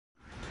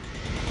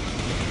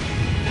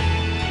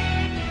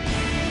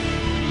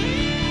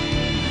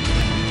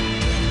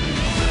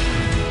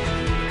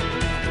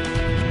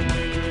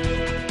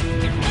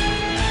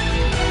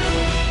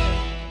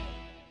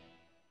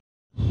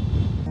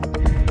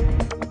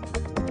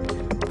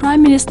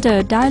Prime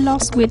Minister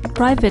dialogues with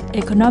private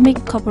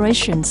economic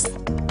corporations.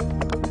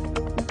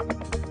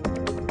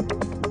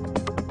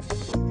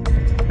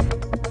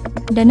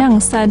 Đà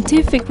Nẵng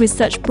scientific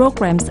research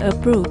programs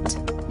approved.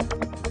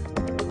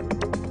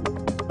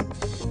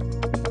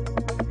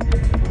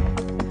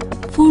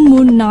 Full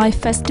Moon Night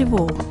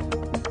Festival.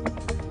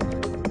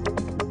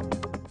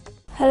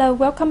 Hello,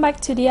 welcome back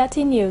to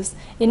DRT News.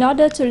 In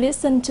order to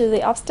listen to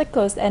the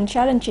obstacles and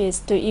challenges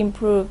to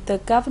improve the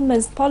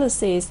government's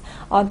policies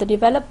on the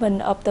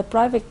development of the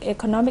private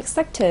economic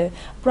sector,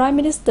 Prime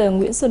Minister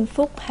Nguyễn Xuân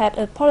Phúc had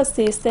a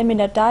policy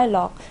seminar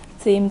dialogue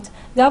themed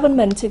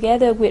Government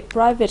Together with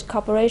Private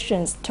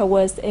Corporations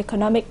Towards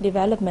Economic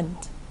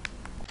Development.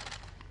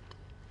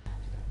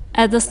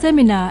 At the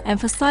seminar,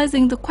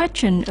 emphasizing the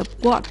question of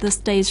what the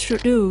state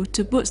should do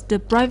to boost the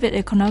private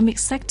economic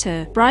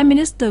sector, Prime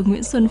Minister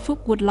Nguyễn Xuân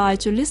Phúc would like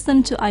to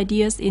listen to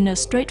ideas in a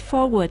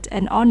straightforward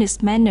and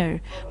honest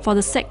manner for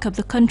the sake of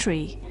the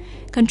country.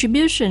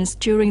 Contributions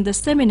during the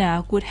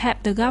seminar would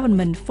help the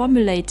government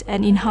formulate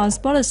and enhance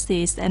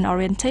policies and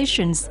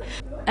orientations,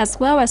 as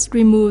well as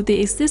remove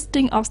the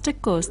existing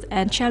obstacles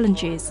and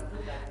challenges.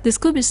 This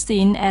could be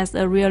seen as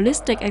a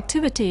realistic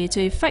activity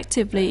to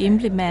effectively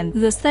implement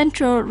the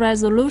Central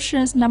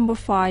Resolutions No.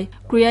 5,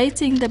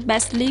 creating the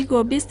best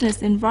legal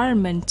business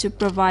environment to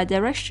provide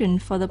direction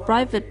for the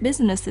private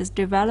businesses'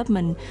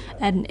 development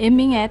and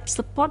aiming at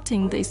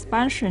supporting the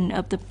expansion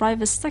of the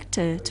private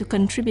sector to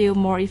contribute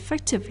more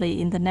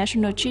effectively in the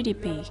national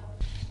GDP.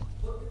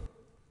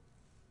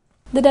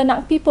 The Đà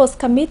Nẵng People's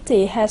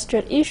Committee has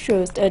just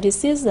issued a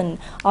decision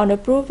on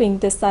approving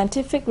the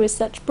scientific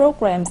research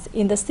programs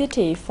in the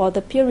city for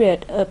the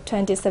period of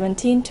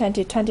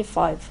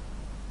 2017-2025.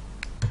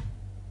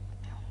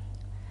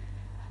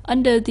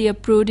 Under the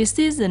approved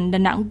decision, Đà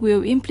Nẵng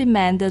will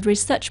implement the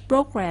research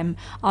program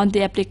on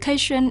the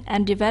application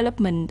and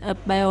development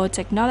of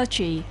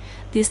biotechnology.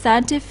 The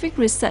scientific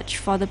research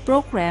for the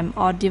program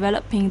on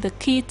developing the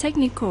key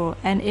technical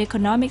and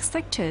economic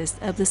sectors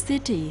of the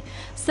city,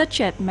 such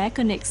as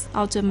mechanics,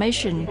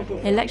 automation,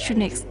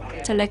 electronics,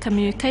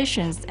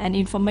 telecommunications and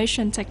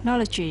information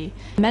technology,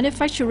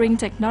 manufacturing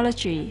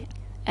technology,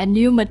 and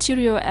new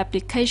material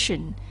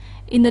application.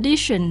 In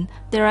addition,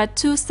 there are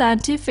two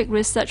scientific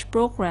research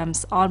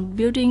programs on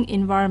building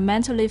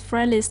environmentally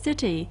friendly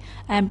city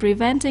and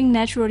preventing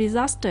natural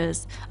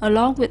disasters,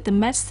 along with the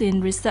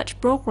medicine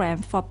research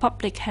program for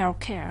public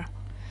health care.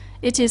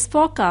 It is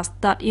forecast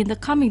that in the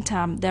coming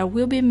time there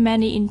will be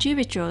many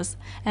individuals,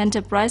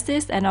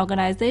 enterprises and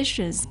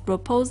organizations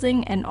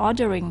proposing and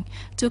ordering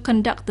to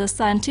conduct the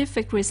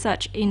scientific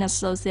research in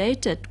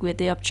associated with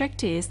the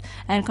objectives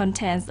and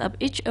contents of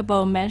each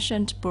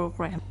above-mentioned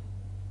program.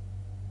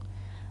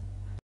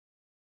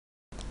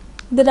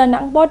 The Đà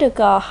Nẵng Border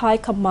Guard High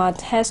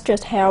Command has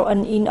just held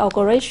an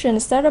inauguration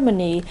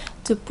ceremony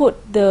to put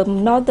the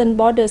northern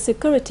border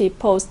security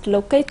post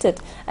located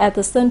at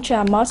the Sơn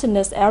Trà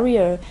mountainous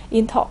area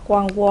in Thọ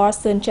Quang War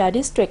Sơn Trà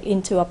district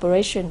into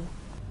operation.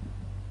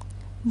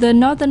 The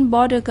northern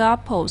border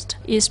guard post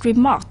is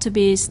remarked to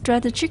be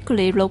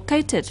strategically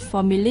located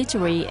for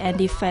military and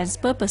defense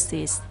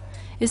purposes.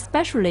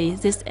 Especially,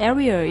 this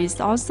area is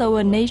also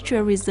a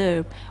nature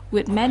reserve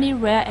with many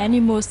rare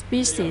animal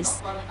species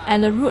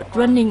and a route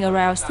running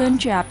around Sơn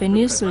Trà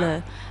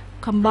Peninsula,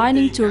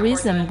 combining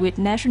tourism with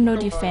national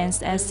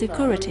defense and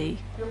security.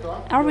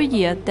 Every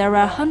year, there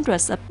are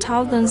hundreds of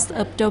thousands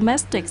of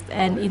domestic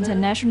and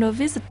international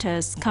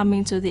visitors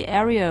coming to the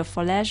area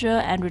for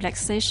leisure and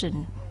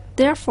relaxation.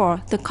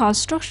 Therefore, the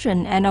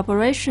construction and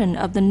operation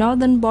of the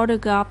Northern Border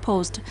Guard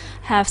Post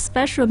have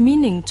special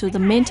meaning to the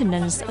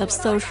maintenance of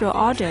social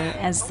order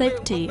and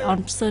safety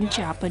on Sơn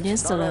Trà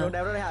Peninsula.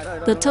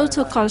 The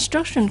total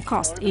construction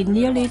cost is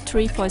nearly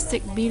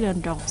 $3.6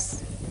 billion.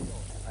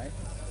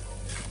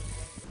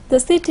 The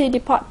City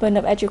Department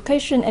of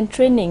Education and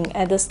Training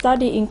and the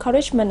Study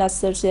Encouragement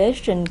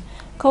Association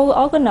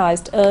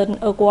co-organized an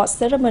award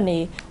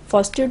ceremony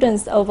for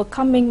students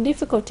overcoming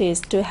difficulties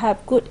to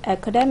have good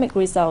academic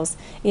results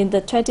in the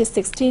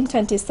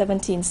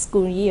 2016-2017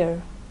 school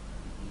year.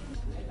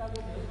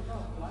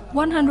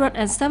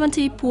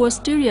 170 poor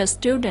studious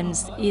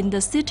students in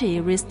the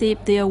city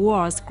received the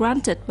awards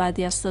granted by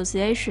the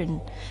association.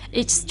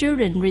 Each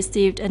student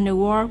received an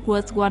award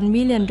worth $1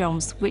 million,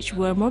 which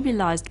were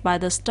mobilized by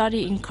the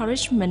Study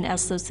Encouragement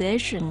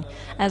Association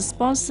and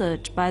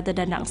sponsored by the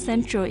Đà Nẵng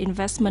Central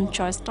Investment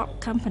Choice Stock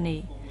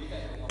Company.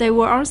 They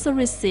will also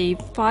receive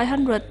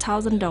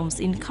 $500,000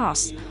 in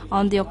cash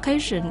on the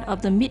occasion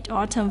of the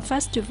Mid-Autumn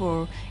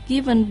Festival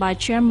given by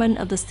Chairman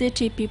of the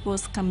City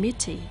People's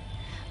Committee.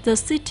 The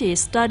City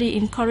Study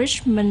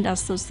Encouragement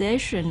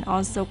Association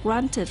also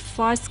granted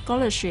 5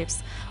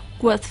 scholarships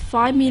worth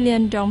 $5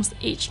 million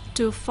each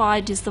to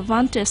 5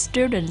 disadvantaged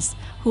students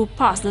who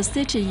passed the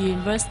City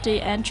University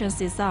entrance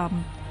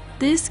exam.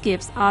 These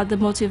gifts are the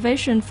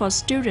motivation for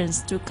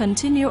students to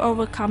continue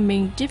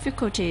overcoming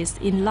difficulties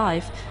in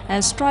life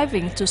and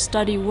striving to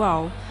study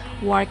well,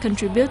 while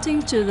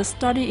contributing to the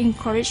study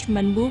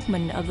encouragement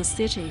movement of the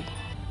city.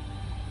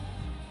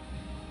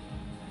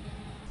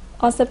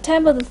 On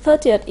September the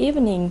 30th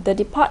evening, the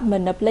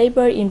Department of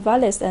Labor,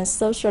 Invalid and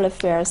Social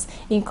Affairs,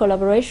 in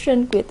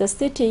collaboration with the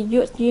City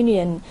Youth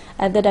Union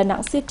and the Đà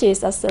Nẵng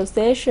City's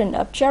Association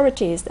of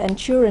Charities and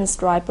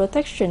Children's Rights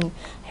Protection,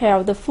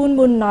 held the Full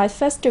Moon Night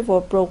Festival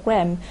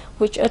program,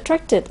 which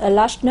attracted a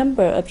large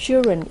number of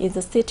children in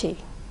the city.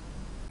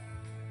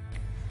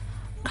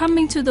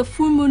 Coming to the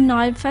Full Moon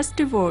Night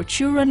Festival,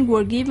 children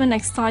were given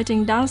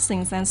exciting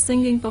dancing and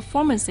singing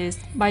performances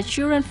by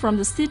children from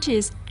the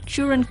city's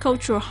Children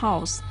Cultural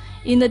House.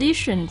 In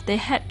addition, they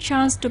had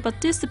chance to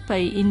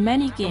participate in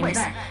many games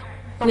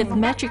with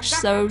magic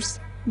shows,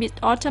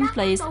 mid-autumn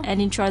plays, and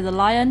enjoy the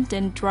lion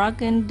and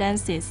dragon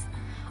dances.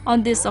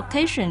 On this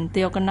occasion,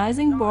 the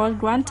organizing board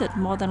granted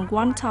more than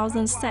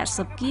 1,000 sets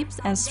of gifts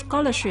and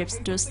scholarships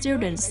to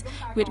students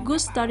with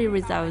good study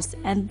results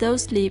and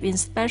those live in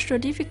special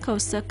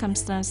difficult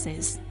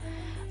circumstances.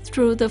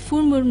 Through the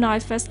Full Moon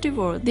Night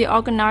Festival, the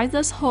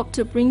organizers hope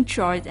to bring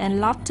joy and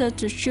laughter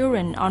to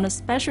children on a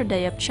special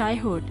day of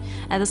childhood,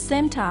 at the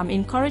same time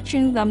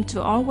encouraging them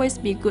to always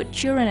be good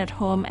children at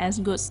home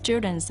and good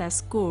students at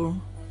school.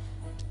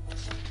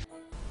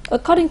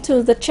 According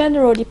to the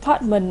General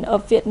Department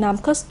of Vietnam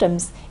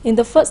Customs, in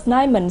the first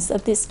 9 months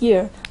of this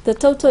year, the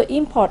total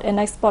import and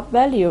export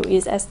value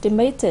is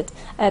estimated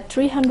at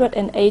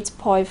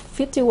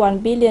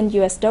 $308.51 billion.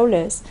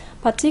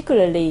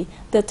 Particularly,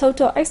 the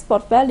total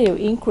export value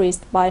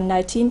increased by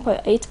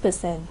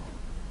 19.8%.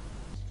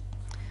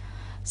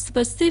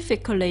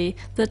 Specifically,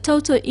 the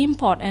total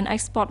import and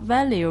export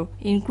value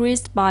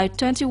increased by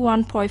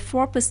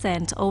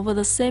 21.4% over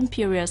the same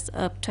period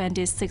of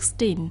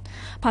 2016.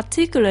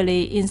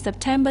 Particularly in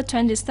September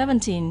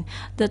 2017,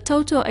 the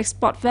total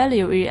export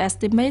value is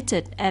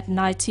estimated at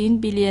 $19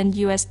 billion,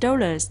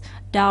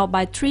 down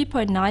by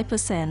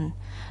 3.9%.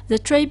 The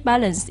trade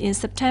balance in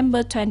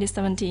September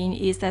 2017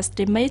 is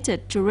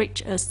estimated to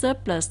reach a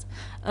surplus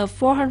of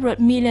 $400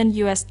 million.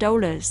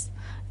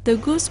 The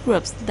goods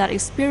groups that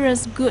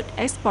experienced good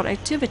export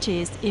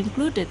activities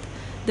included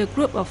the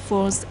group of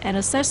phones and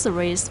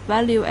accessories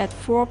valued at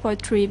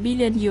 $4.3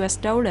 billion,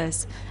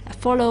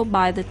 followed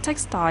by the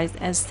textiles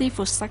and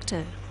seafood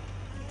sector.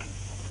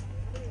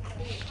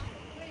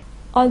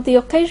 On the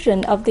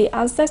occasion of the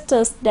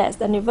Ancestors'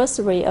 Death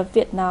Anniversary of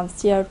Vietnam's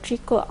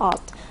theatrical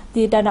art,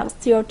 the Đà Nẵng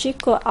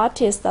Theatrical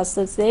Artists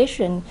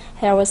Association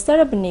held a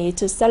ceremony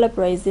to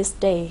celebrate this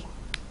day.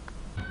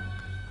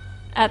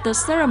 At the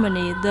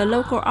ceremony, the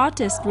local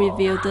artists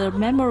revealed their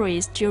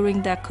memories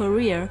during their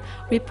career,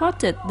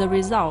 reported the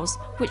results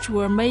which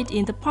were made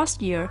in the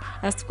past year,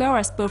 as well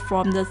as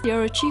performed the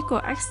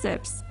theatrical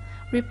excerpts.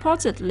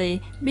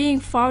 Reportedly, being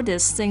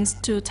founded since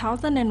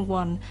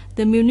 2001,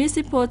 the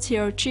Municipal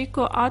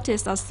Theatrical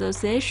Artists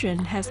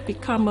Association has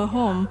become a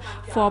home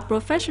for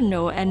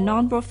professional and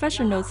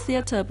non-professional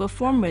theater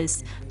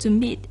performers to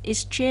meet,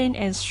 exchange,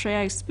 and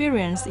share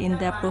experience in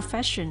their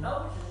profession.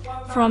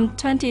 From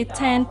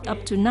 2010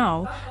 up to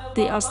now,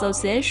 the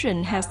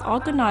association has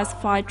organized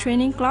 5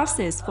 training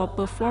classes for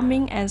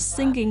performing and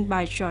singing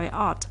by Joy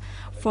Art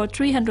for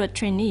 300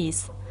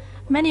 trainees,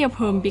 many of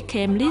whom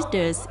became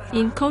leaders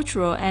in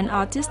cultural and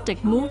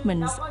artistic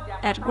movements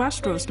at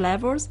grassroots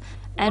levels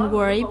and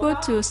were able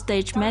to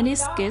stage many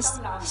skits,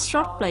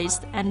 short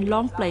plays, and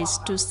long plays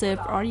to serve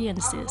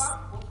audiences.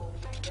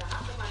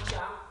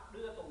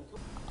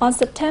 On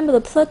September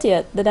the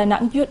 30th, the Đà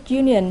Nẵng Youth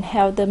Union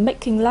held the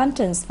Making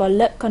Lanterns for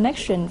Love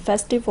Connection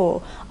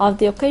Festival on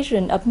the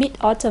occasion of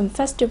Mid-Autumn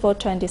Festival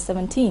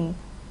 2017.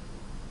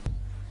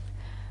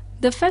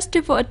 The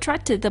festival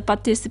attracted the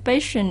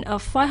participation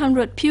of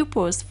 500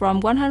 pupils from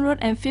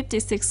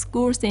 156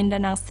 schools in Đà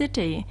Nẵng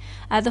City.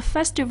 At the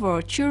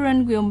festival,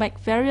 children will make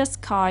various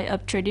kinds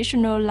of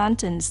traditional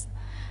lanterns.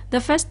 The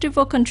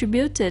festival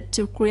contributed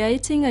to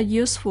creating a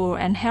useful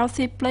and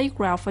healthy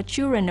playground for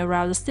children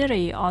around the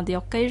city on the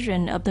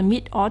occasion of the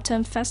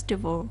Mid-Autumn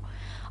Festival.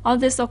 On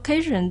this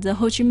occasion, the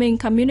Ho Chi Minh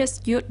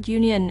Communist Youth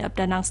Union of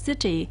Đà Nẵng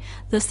City,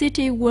 the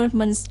City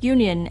Women's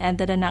Union, and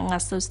the Đà Nẵng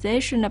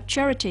Association of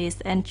Charities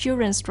and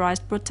Children's Rights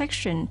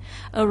Protection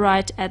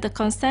arrived at the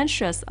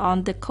consensus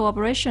on the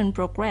cooperation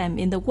program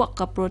in the work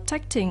of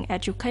protecting,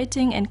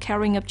 educating, and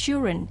caring of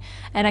children,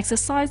 and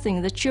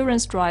exercising the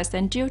children's rights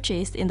and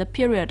duties in the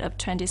period of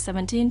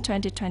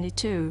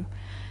 2017-2022.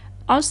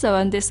 Also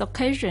on this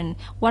occasion,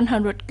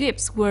 100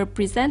 gifts were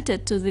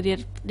presented to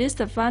the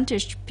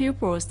disadvantaged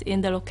pupils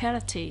in the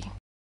locality.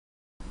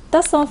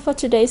 That's all for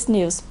today's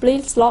news.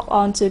 Please log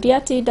on to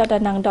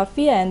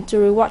dit.danang.vn to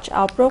rewatch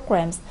our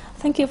programs.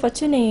 Thank you for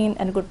tuning in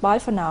and goodbye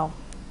for now.